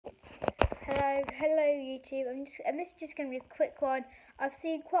So, hello YouTube, and this is just going to be a quick one. I've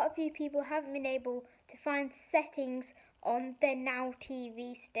seen quite a few people haven't been able to find settings on their Now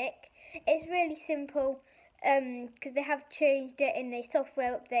TV stick. It's really simple because they have changed it in a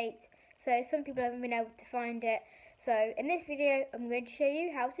software update, so some people haven't been able to find it. So in this video I'm going to show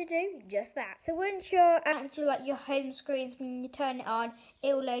you how to do just that. So once you're at your home screens, when you turn it on,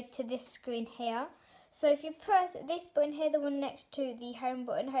 it will load to this screen here. So if you press this button here, the one next to the home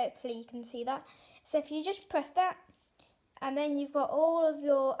button, hopefully you can see that. So if you just press that, and then you've got all of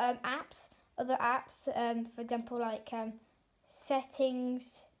your apps, other apps, for example like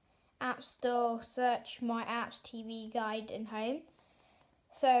settings, app store, search, my apps, TV guide and home.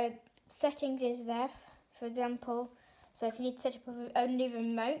 So settings is there, for example. So if you need to set up a new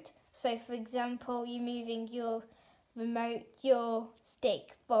remote, so for example you're moving your remote, your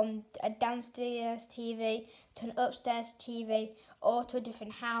stick from a downstairs TV to an upstairs TV or to a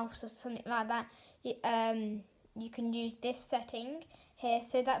different house or something like that, you can use this setting here.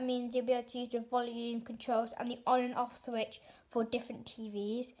 So that means you'll be able to use the volume controls and the on and off switch for different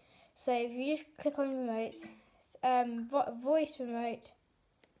TVs. So if you just click on remotes, voice remote,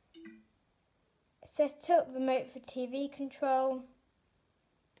 set up remote for TV control,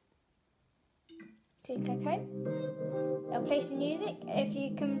 click OK. It'll play some music. If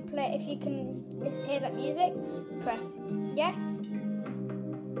you can hear that music, press yes,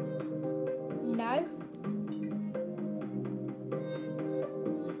 no,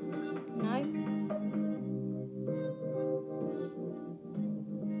 no.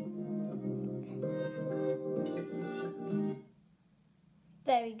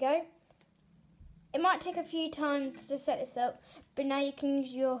 There we go. It might take a few times to set this up, but now you can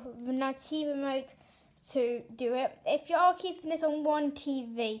use your Now TV remote to do it. If you are keeping this on one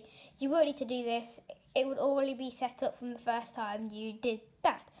TV, you won't need to do this. It would already be set up from the first time you did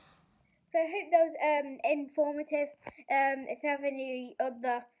that. So I hope that was informative. If you have any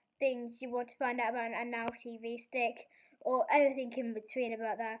other things you want to find out about a Now TV stick or anything in between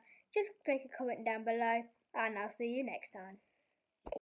about that, just make a comment down below and I'll see you next time.